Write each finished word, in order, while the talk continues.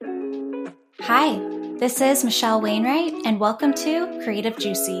Hi, this is Michelle Wainwright, and welcome to Creative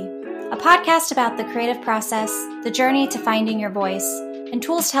Juicy, a podcast about the creative process, the journey to finding your voice, and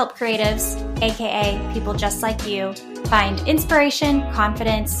tools to help creatives, aka people just like you, find inspiration,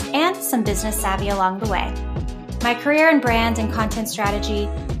 confidence, and some business savvy along the way. My career in brand and content strategy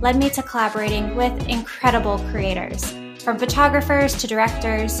led me to collaborating with incredible creators, from photographers to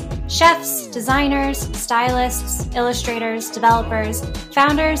directors, chefs, designers, stylists, illustrators, developers,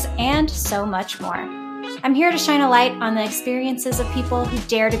 founders, and so much more. I'm here to shine a light on the experiences of people who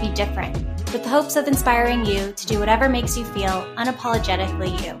dare to be different, with the hopes of inspiring you to do whatever makes you feel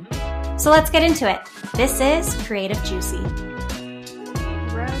unapologetically you. So let's get into it. This is Creative Juicy.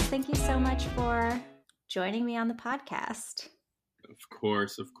 Rose, thank you so much for joining me on the podcast. Of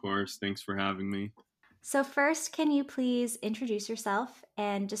course. Thanks for having me. So first, can you please introduce yourself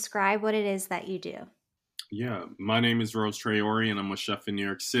and describe what it is that you do? Yeah, my name is Rōze Traore, and I'm a chef in New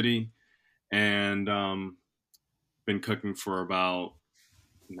York City, and been cooking for about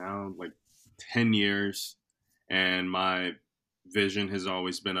now 10 years, and my vision has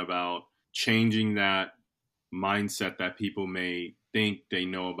always been about changing that mindset that people may think they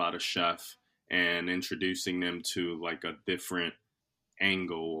know about a chef and introducing them to a different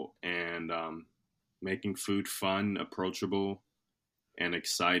angle and making food fun, approachable, and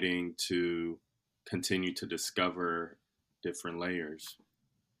exciting to continue to discover different layers.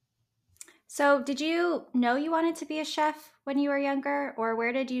 So did you know you wanted to be a chef when you were younger, or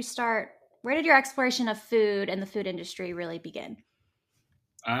where did you start? Where did your exploration of food and the food industry really begin?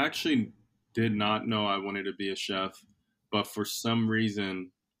 I actually did not know I wanted to be a chef, but for some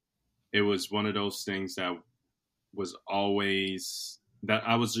reason, it was one of those things that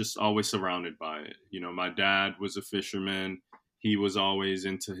I was just always surrounded by it. You know, my dad was a fisherman. He was always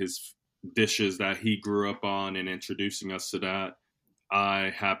into his dishes that he grew up on and introducing us to that.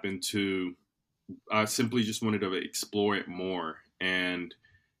 I simply just wanted to explore it more and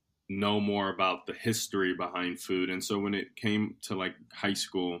know more about the history behind food. And so when it came to high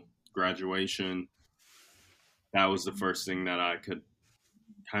school graduation, that was the first thing that I could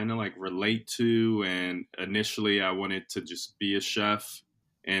kind of relate to. And initially I wanted to just be a chef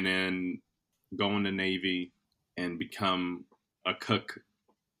and then go in the Navy and become a cook.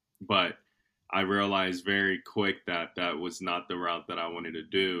 But I realized very quick that that was not the route that I wanted to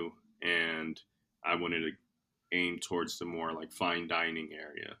do. And I wanted to aim towards the more fine dining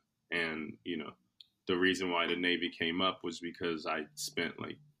area. And, the reason why the Navy came up was because I spent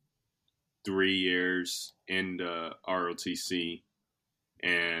 3 years in the ROTC.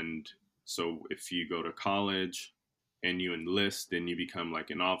 And so if you go to college and you enlist, then you become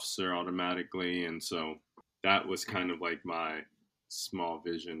an officer automatically. And so that was kind of my small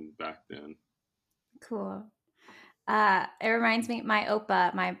vision back then. Cool. It reminds me, my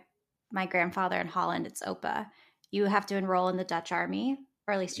opa, my grandfather in Holland, it's opa. You have to enroll in the Dutch Army,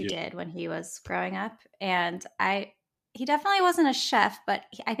 or at least you did when he was growing up. And he definitely wasn't a chef, but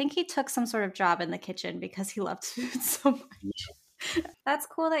I think he took some sort of job in the kitchen because he loved food so much. Yeah. That's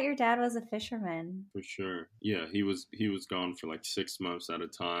cool that your dad was a fisherman. For sure. Yeah, he was gone for 6 months at a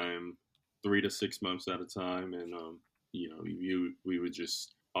time, 3 to 6 months at a time. And, we would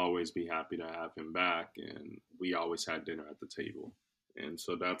just always be happy to have him back. And we always had dinner at the table. And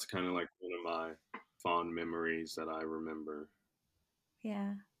so that's kind of one of my fond memories that I remember.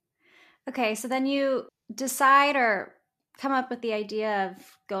 Yeah. Okay, so then you decide or come up with the idea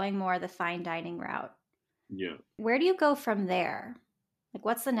of going more the fine dining route. Yeah. Where do you go from there?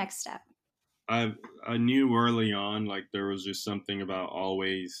 What's the next step? I knew early on, there was just something about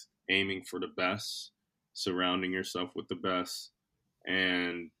always aiming for the best, surrounding yourself with the best.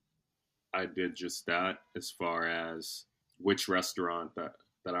 And I did just that as far as which restaurant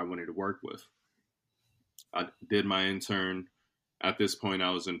that I wanted to work with. I did my intern. At this point,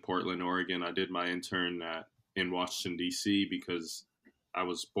 I was in Portland, Oregon. I did my intern in Washington, D.C. because I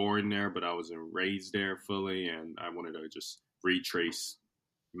was born there, but I wasn't raised there fully, and I wanted to just retrace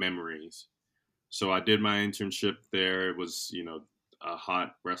memories. So I did my internship there. It was, a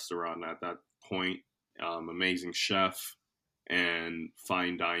hot restaurant at that point, amazing chef, and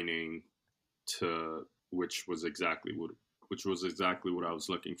fine dining, which was exactly what I was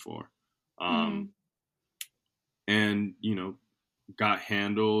looking for. And got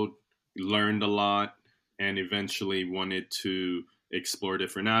handled, learned a lot, and eventually wanted to explore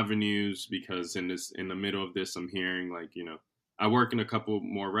different avenues because in the middle of this, I'm hearing I work in a couple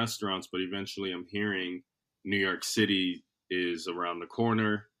more restaurants, but eventually I'm hearing New York City is around the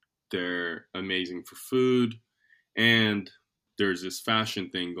corner. They're amazing for food, and there's this fashion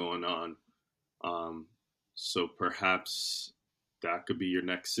thing going on. So perhaps that could be your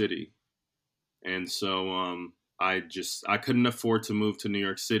next city. And so I couldn't afford to move to New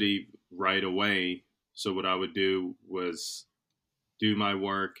York City right away. So what I would do was do my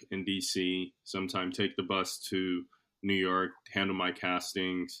work in DC, sometime take the bus to New York, handle my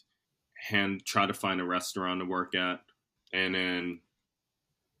castings, try to find a restaurant to work at, and then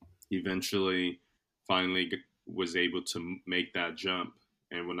eventually finally was able to make that jump.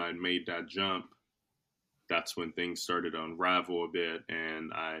 And when I made that jump, that's when things started to unravel a bit,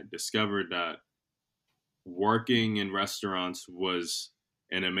 and I discovered that working in restaurants was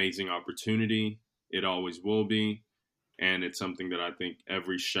an amazing opportunity. It always will be, and it's something that I think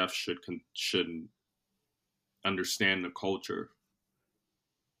every chef should understand the culture.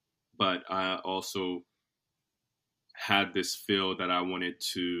 But I also had this feel that I wanted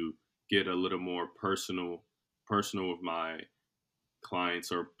to get a little more personal with my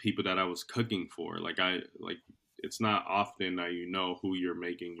clients or people that I was cooking for. Like it's not often that you know who you're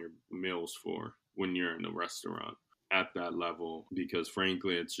making your meals for when you're in a restaurant at that level, because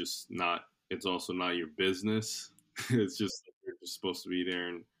frankly it's also not your business. It's just you're just supposed to be there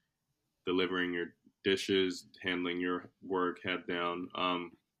and delivering your dishes, handling your work head down.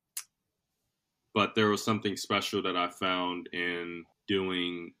 But there was something special that I found in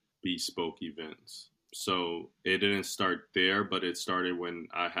doing bespoke events. So it didn't start there, but it started when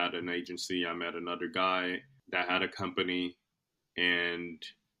I had an agency. I met another guy that had a company, and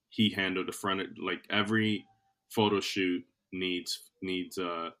he handled the front. Like every photo shoot needs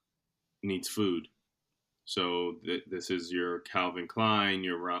food. So this is your Calvin Klein,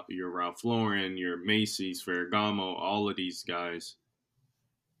 your Ralph Lauren, your Macy's, Ferragamo. All of these guys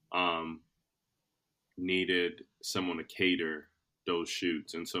um, needed someone to cater those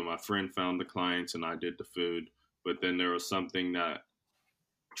shoots. And so my friend found the clients and I did the food. But then there was something that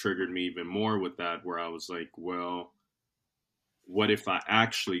triggered me even more with that, where I was like, well, what if I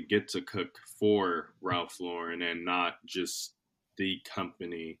actually get to cook for Ralph Lauren and not just the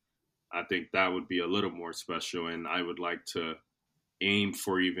company? I think that would be a little more special. And I would like to aim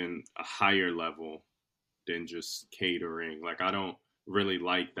for even a higher level than just catering. Like, I don't really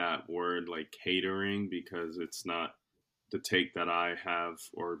like that word, like catering, because it's not the take that I have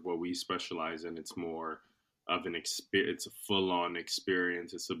or what we specialize in. It's more of an experience. It's a full-on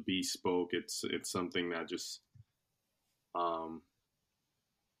experience. It's a bespoke. It's something that just um,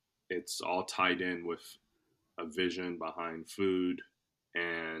 it's all tied in with a vision behind food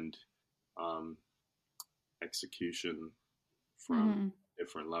and um, execution from Mm-hmm. a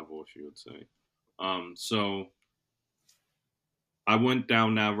different level, if you would say. So I went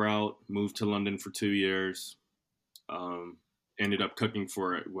down that route, moved to London for 2 years, um, ended up cooking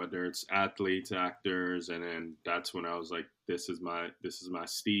for it, whether it's athletes, actors, and then that's when I was like, this is my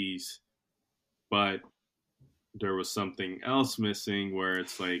steez. But there was something else missing, where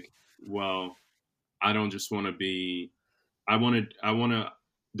it's like, well, I don't just want to be. I want to.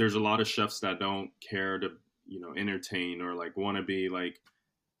 There's a lot of chefs that don't care to entertain or like want to be like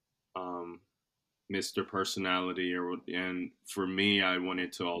um, Mr. Personality, and for me, I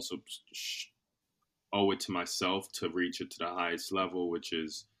wanted to also owe it to myself to reach it to the highest level, which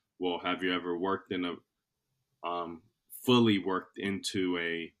is, well, have you ever worked in a um, fully worked into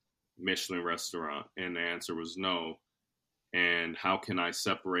a Michelin restaurant? And the answer was no. And how can I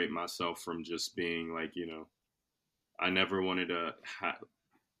separate myself from just being like, I never wanted to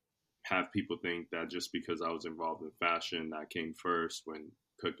have people think that just because I was involved in fashion, that came first, when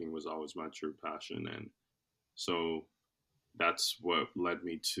cooking was always my true passion. And so that's what led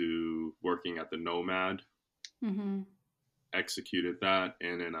me to working at the Nomad, Mm-hmm. executed that,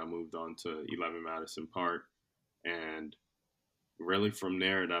 and then I moved on to 11 Madison Park. And really from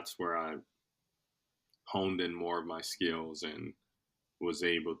there, that's where I honed in more of my skills and was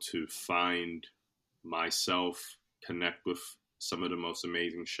able to find myself, connect with some of the most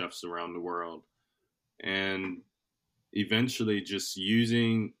amazing chefs around the world, and eventually just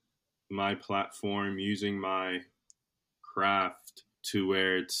using my platform, using my craft to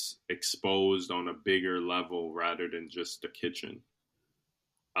where it's exposed on a bigger level rather than just the kitchen.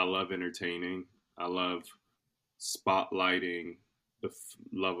 I love entertaining. I love spotlighting the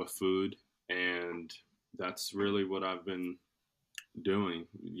love of food, and that's really what I've been doing.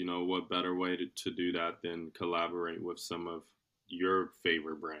 What better way to do that than collaborate with some of your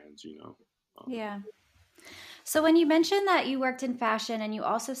favorite brands? Yeah. So when you mentioned that you worked in fashion and you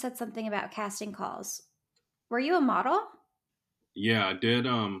also said something about casting calls, were you a model? Yeah, I did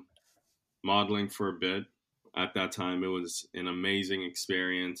modeling for a bit. At that time, it was an amazing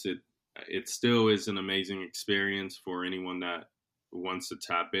experience. It still is an amazing experience for anyone that wants to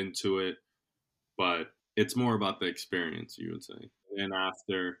tap into it, but it's more about the experience, you would say. And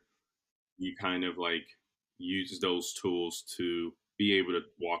after you kind of like use those tools to be able to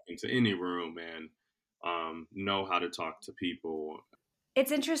walk into any room and know how to talk to people.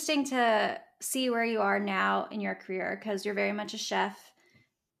 It's interesting to see where you are now in your career because you're very much a chef,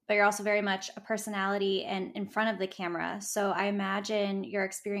 but you're also very much a personality and in front of the camera. So I imagine your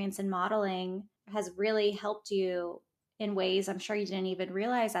experience in modeling has really helped you in ways I'm sure you didn't even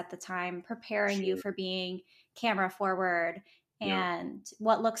realize at the time, preparing you Sure. for being camera forward Yeah. and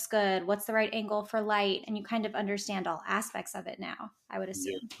what looks good, what's the right angle for light, and you kind of understand all aspects of it now, I would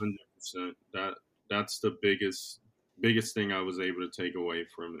Yeah, assume. 100%. That's the biggest thing I was able to take away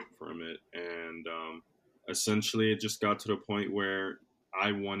from it, and essentially it just got to the point where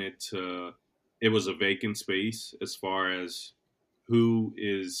I wanted to. It was a vacant space as far as who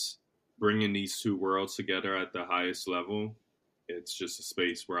is bringing these two worlds together at the highest level. It's just a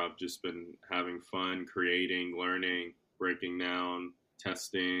space where I've just been having fun, creating, learning, breaking down,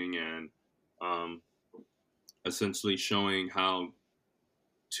 testing, and um, essentially showing how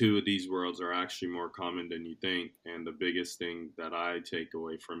two of these worlds are actually more common than you think. And the biggest thing that I take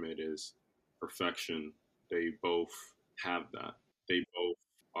away from it is perfection. They both have that. They both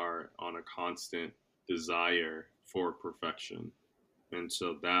are on a constant desire for perfection. And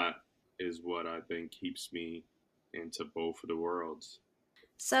so that is what I think keeps me into both of the worlds.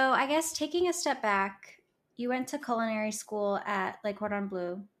 So I guess taking a step back, you went to culinary school at Le Cordon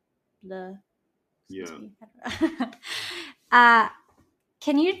Bleu, excuse Yeah. me. uh,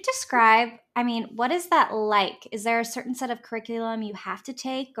 can you describe, I mean, what is that like? Is there a certain set of curriculum you have to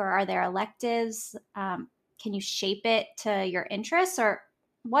take, or are there electives? Can you shape it to your interests, or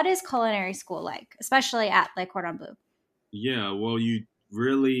what is culinary school like, especially at Le Cordon Bleu? Yeah, well, you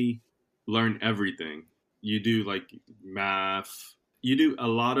really learn everything. You do like math. You do a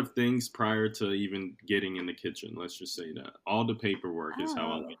lot of things prior to even getting in the kitchen. Let's just say that. All the paperwork is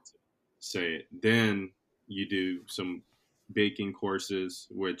how I Oh, like to say it. Then you do some baking courses,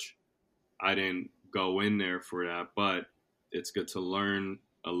 which I didn't go in there for that, but it's good to learn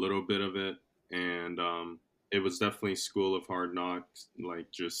a little bit of it. And it was definitely school of hard knocks,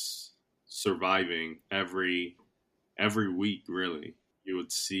 like just surviving every week. Really, you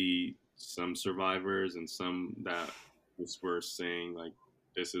would see some survivors and some that just were saying like,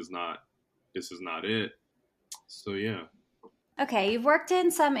 this is not it. So yeah. okay. You've worked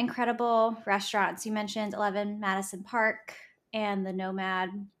in some incredible restaurants. You mentioned 11 Madison Park and the Nomad.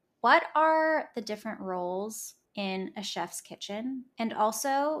 What are the different roles in a chef's kitchen? And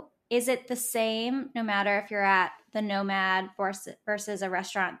also, is it the same no matter if you're at the Nomad versus a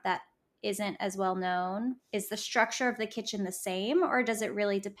restaurant that isn't as well known? Is the structure of the kitchen the same, or does it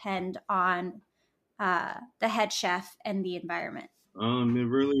really depend on the head chef and the environment? It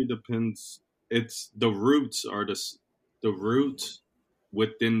really depends. It's the roots are the roots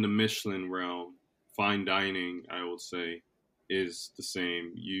within the Michelin realm. Fine dining, I would say, is the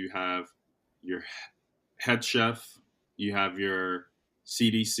same. You have your head chef, you have your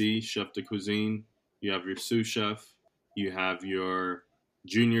CDC, chef de cuisine, you have your sous chef, you have your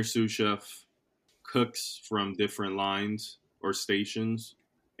junior sous chef, cooks from different lines or stations,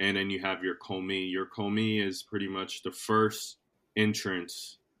 and then you have your commis. Your commis is pretty much the first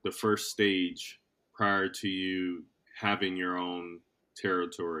entrance, the first stage prior to you having your own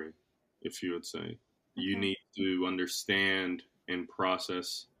territory, if you would say. You Okay, need to understand and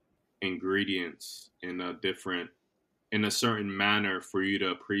process ingredients in a certain manner for you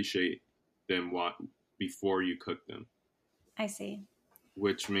to appreciate them what before you cook them. I see.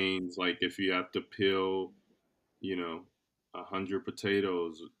 Which means like if you have to peel, 100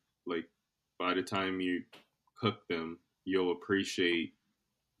 potatoes, like by the time you cook them, you'll appreciate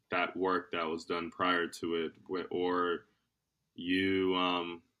that work that was done prior to it, or you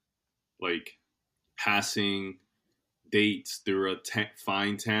like passing dates through a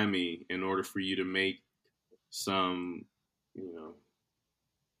fine tammy in order for you to make some, you know,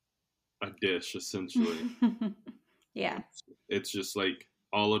 a dish essentially. Yeah. It's just like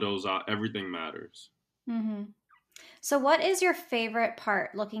all of those, everything matters. Hmm. So, what is your favorite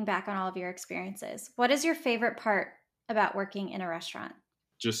part looking back on all of your experiences? What is your favorite part about working in a restaurant?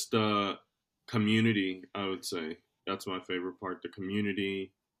 Just the community, I would say. That's my favorite part. The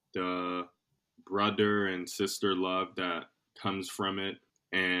community, the brother and sister love that comes from it,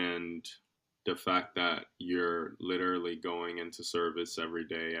 and the fact that you're literally going into service every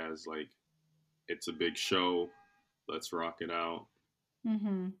day as like it's a big show. Let's rock it out,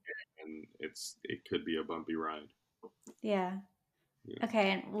 Hmm. and it could be a bumpy ride. Yeah. Yeah.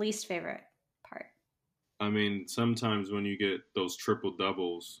 Okay. And least favorite part. I mean, sometimes when you get those triple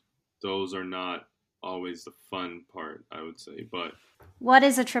doubles, those are not. always the fun part, I would say. But What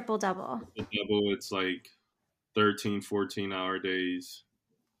is a triple double? the double, it's like 13, 14 hour days.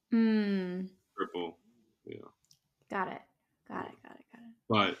 Mm, Triple. Yeah. got it. Got Yeah. it. Got it. Got it.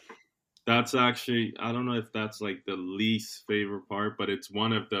 But that's actually, I don't know if that's like the least favorite part, but it's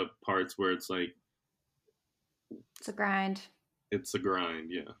one of the parts where it's like, It's a grind. it's a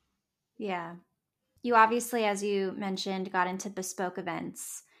grind. Yeah. Yeah. You obviously, as you mentioned, got into bespoke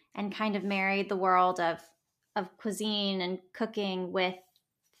events and kind of married the world of cuisine and cooking with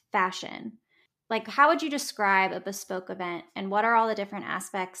fashion. Like, how would you describe a bespoke event, and what are all the different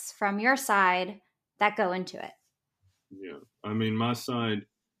aspects from your side that go into it? Yeah. I mean, my side,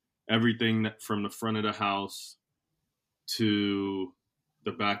 everything from the front of the house to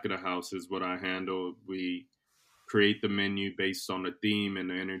the back of the house is what I handle. We create the menu based on the theme and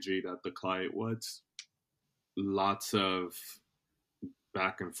the energy that the client wants. Lots of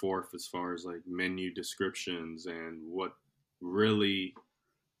back and forth as far as like menu descriptions and really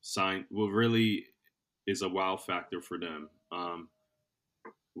what really is a wow factor for them.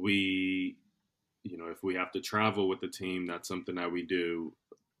 We, if we have to travel with the team, that's something that we do.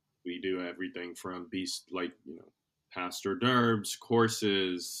 We do everything from beast, like, past hors d'oeuvres,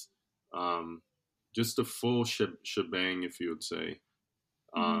 courses, um, just a full shebang, if you would say.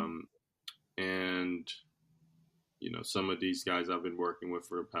 Mm-hmm. Um, and, some of these guys I've been working with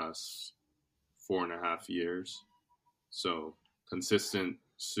for the past 4.5 years. So consistent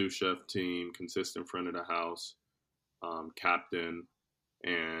sous chef team, consistent front of the house, captain,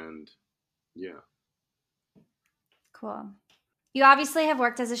 and yeah. Cool. You obviously have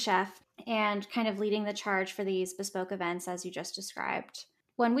worked as a chef and kind of leading the charge for these bespoke events, as you just described.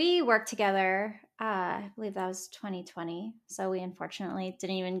 When we worked together, I believe that was 2020. So we unfortunately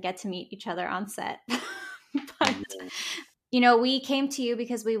didn't even get to meet each other on set. But, Yeah. we came to you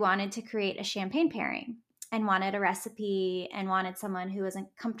because we wanted to create a champagne pairing and wanted a recipe and wanted someone who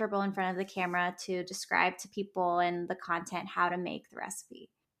wasn't comfortable in front of the camera to describe to people and the content how to make the recipe.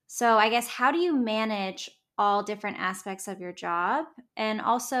 So I guess, how do you manage all different aspects of your job? And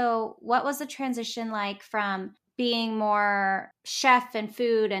also, what was the transition like from being more chef and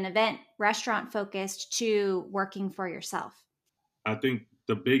food and event restaurant focused to working for yourself? I think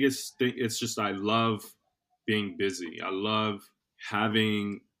the biggest thing, it's just I love being busy. I love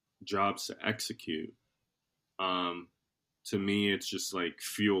having jobs to execute. Um, to me, it's just like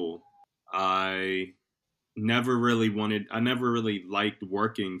fuel. I I never really liked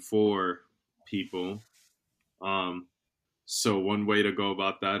working for people. Um, so one way to go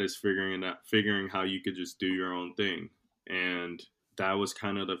about that is figuring how you could just do your own thing. And that was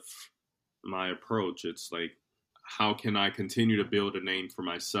kind of my approach. It's like, how can I continue to build a name for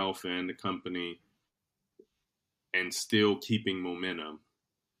myself and the company and still keeping momentum?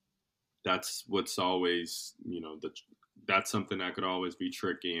 That's what's always, that's something that could always be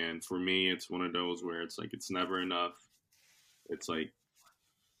tricky. And for me, it's one of those where it's like, it's never enough. It's like,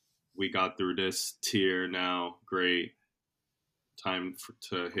 we got through this tier now. Great.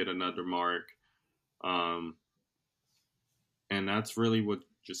 To hit another mark. Um, and that's really what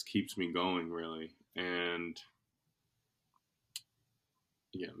just keeps me going, really. And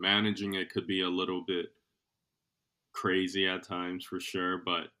yeah, managing it could be a little bit crazy at times for sure,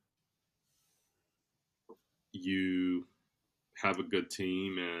 but you have a good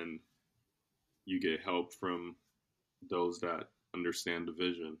team and you get help from those that understand the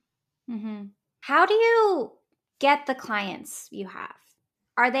vision. Mm-hmm. How do you get the clients you have?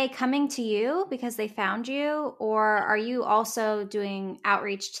 Are they coming to you because they found you, or are you also doing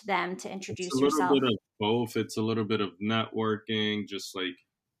outreach to them to It's a introduce little yourself? bit of both. It's a little bit of networking, just like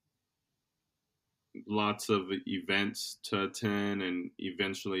lots of events to attend, and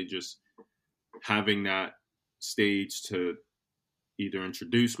eventually just having that stage to either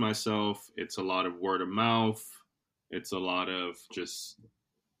introduce myself. It's a lot of word of mouth. It's a lot of just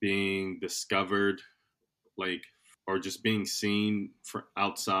being discovered, like, or just being seen for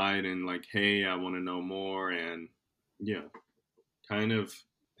outside and like, hey, I want to know more. And yeah, kind of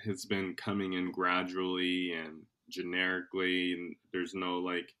has been coming in gradually and generically, and there's no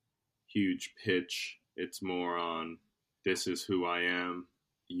like huge pitch. It's more on, this is who I am.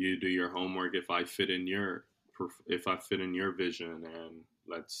 You do your homework if I fit in your vision, and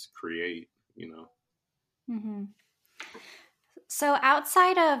let's create, Mm-hmm. So,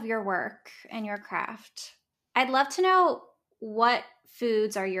 outside of your work and your craft, I'd love to know what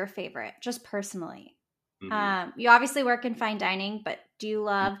foods are your favorite, just personally. Mm-hmm. You obviously work in fine dining, but do you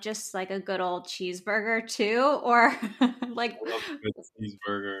love just like a good old cheeseburger too? Or like, I love a good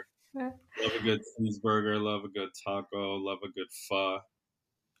cheeseburger. Love a good cheeseburger. Love a good taco. Love a good pho.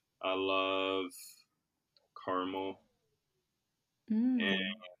 I love. caramel. Mm.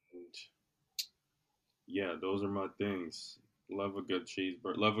 And yeah, those are my things. Love a good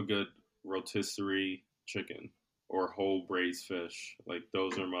cheeseburger. Love a good rotisserie chicken or whole braised fish. Like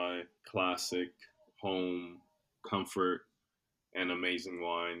those are my classic home comfort and amazing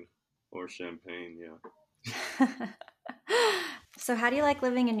wine or champagne. Yeah, So how do you like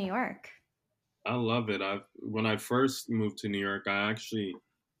living in New York? I love it. I When I first moved to New York, I actually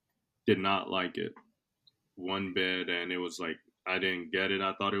did not like it one bit, and it was like I didn't get it.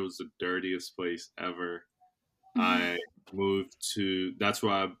 I thought it was the dirtiest place ever. I moved to That's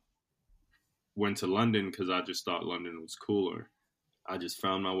why I went to London because I just thought London was cooler. I just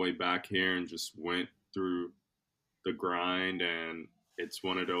found my way back here and just went through the grind, and it's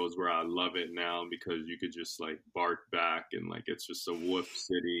one of those where I love it now because you could just like bark back, and like it's just a whoop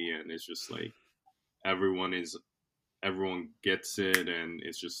city, and it's just like everyone is everyone gets it, and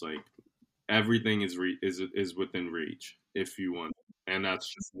it's just like everything is within reach if you want, and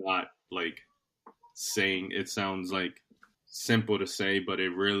that's just not like saying it sounds like simple to say, but it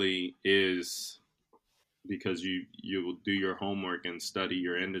really is because you will do your homework and study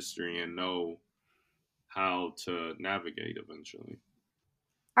your industry and know how to navigate eventually.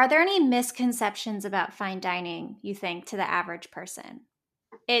 Are there any misconceptions about fine dining, you think, to the average person?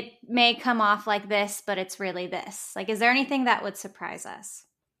 It may come off like this, but it's really this. Like, is there anything that would surprise us?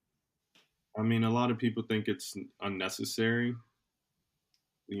 I mean, a lot of people think it's unnecessary,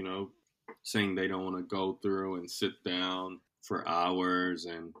 you know, saying they don't want to go through and sit down for hours,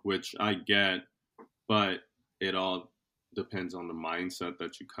 and which I get, but it all depends on the mindset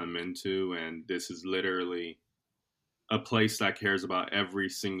that you come into. And this is literally a place that cares about every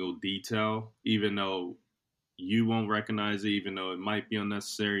single detail, even though you won't recognize it, even though it might be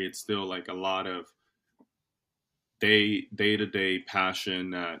unnecessary. It's still like a lot of day to day passion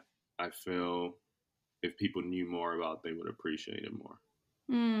that I feel if people knew more about, they would appreciate it more.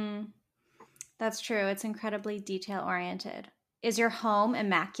 Hmm, that's true. It's incredibly detail oriented. Is your home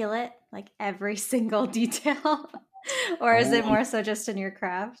immaculate, like every single detail? Or is it Um, more so just in your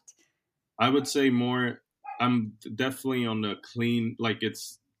craft? I would say more. I'm definitely on the clean, like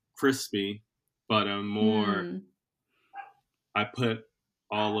it's crispy, but I'm more. Hmm. I put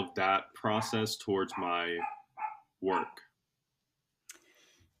all of that process towards my work.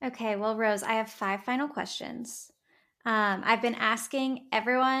 Okay, well, Rose, I have 5 final questions. I've been asking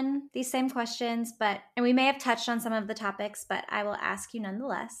everyone these same questions, and we may have touched on some of the topics, but I will ask you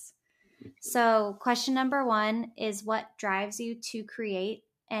nonetheless. So, question number 1 is what drives you to create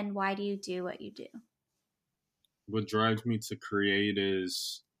and why do you do what you do? What drives me to create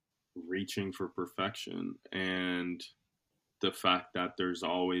is reaching for perfection and the fact that there's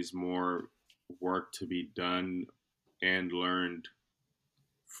always more work to be done and learned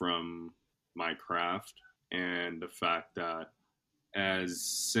from my craft, and the fact that as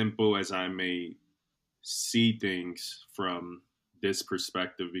simple as I may see things from this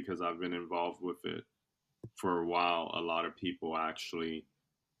perspective, because I've been involved with it for a while, a lot of people actually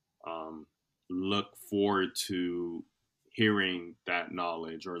um, look forward to hearing that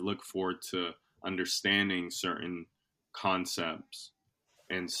knowledge or look forward to understanding certain concepts.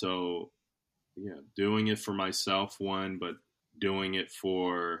 And so, yeah, doing it for myself, one, but doing it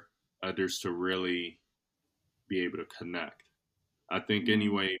for others to really be able to connect. I think any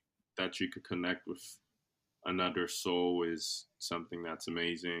Mm. way that you could connect with another soul is something that's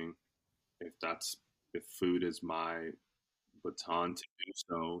amazing. If that's if food is my baton to do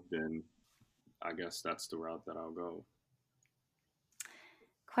so, then I guess that's the route that I'll go.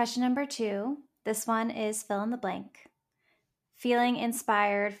 Question number 2. This one is fill in the blank. Feeling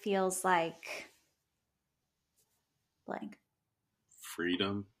inspired feels like blank.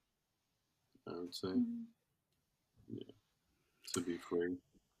 Freedom, I would say. Mm. Yeah, to be free.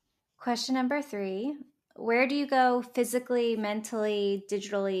 Question number 3. Where do you go physically, mentally,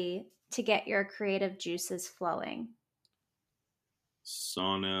 digitally to get your creative juices flowing?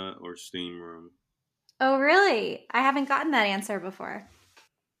 Sauna or steam room. Oh, really? I haven't gotten that answer before.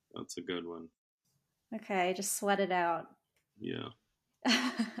 That's a good one. Okay, just sweat it out. Yeah.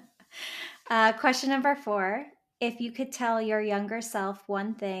 Question number 4. If you could tell your younger self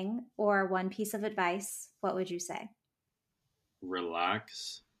one thing or one piece of advice, what would you say?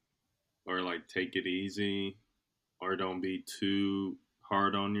 Relax or like take it easy or don't be too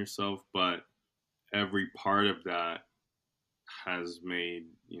hard on yourself. But every part of that has made,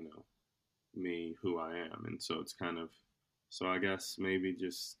 me who I am. And so it's kind of, so I guess maybe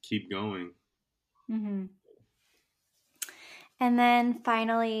just keep going. Mm-hmm. And then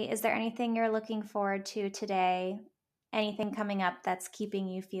finally, is there anything you're looking forward to today? Anything coming up that's keeping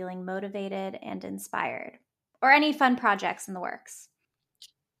you feeling motivated and inspired? or any fun projects in the works?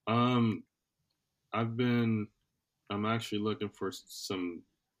 I'm actually looking for some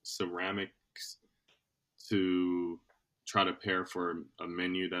ceramics to try to pair for a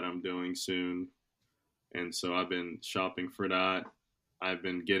menu that I'm doing soon. And so I've been shopping for that. I've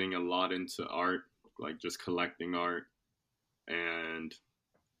been getting a lot into art, like just collecting art. And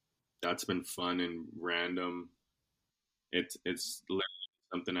that's been fun and random. It's literally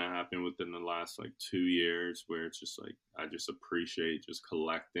something that happened within the last like 2 years where it's just like I just appreciate just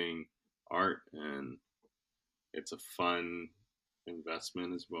collecting art, and it's a fun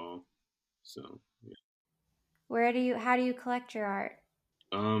investment as well. So yeah. How do you collect your art?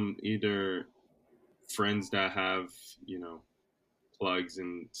 Either friends that have, plugs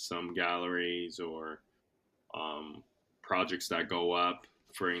in some galleries, or projects that go up.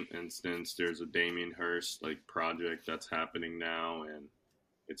 For instance, there's a Damien Hirst like project that's happening now, and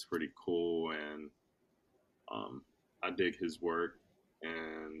it's pretty cool. And I dig his work,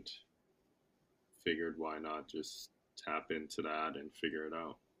 and figured why not just tap into that and figure it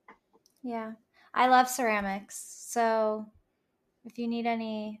out. Yeah, I love ceramics. So if you need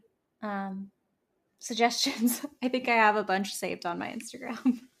any suggestions, I think I have a bunch saved on my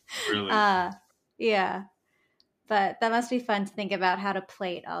Instagram. Really? Yeah, but that must be fun to think about how to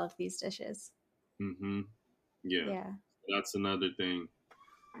plate all of these dishes. Mm-hmm. Yeah. Yeah. That's another thing.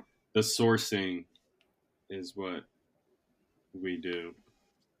 The sourcing is what we do.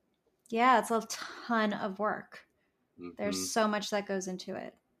 Yeah, it's a ton of work. Mm-hmm. There's so much that goes into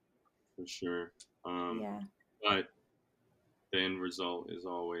it. For sure. Yeah. But the end result is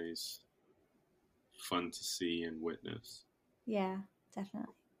always fun to see and witness. Yeah,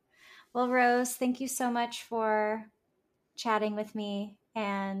 definitely. Well, Rose, thank you so much for chatting with me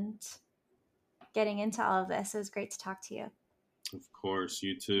and getting into all of this. It was great to talk to you. Of course,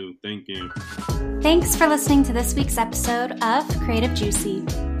 you too. Thank you. Thanks for listening to this week's episode of Creative Juicy.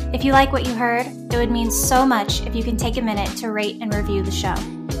 If you like what you heard, it would mean so much if you can take a minute to rate and review the show.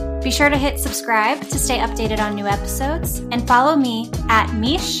 Be sure to hit subscribe to stay updated on new episodes, and follow me at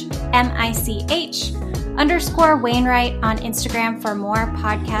Mish, _Wainwright on Instagram for more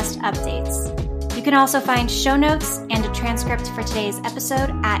podcast updates. You can also find show notes and a transcript for today's episode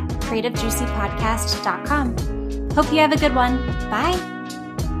at creativejuicypodcast.com. Hope you have a good one. Bye.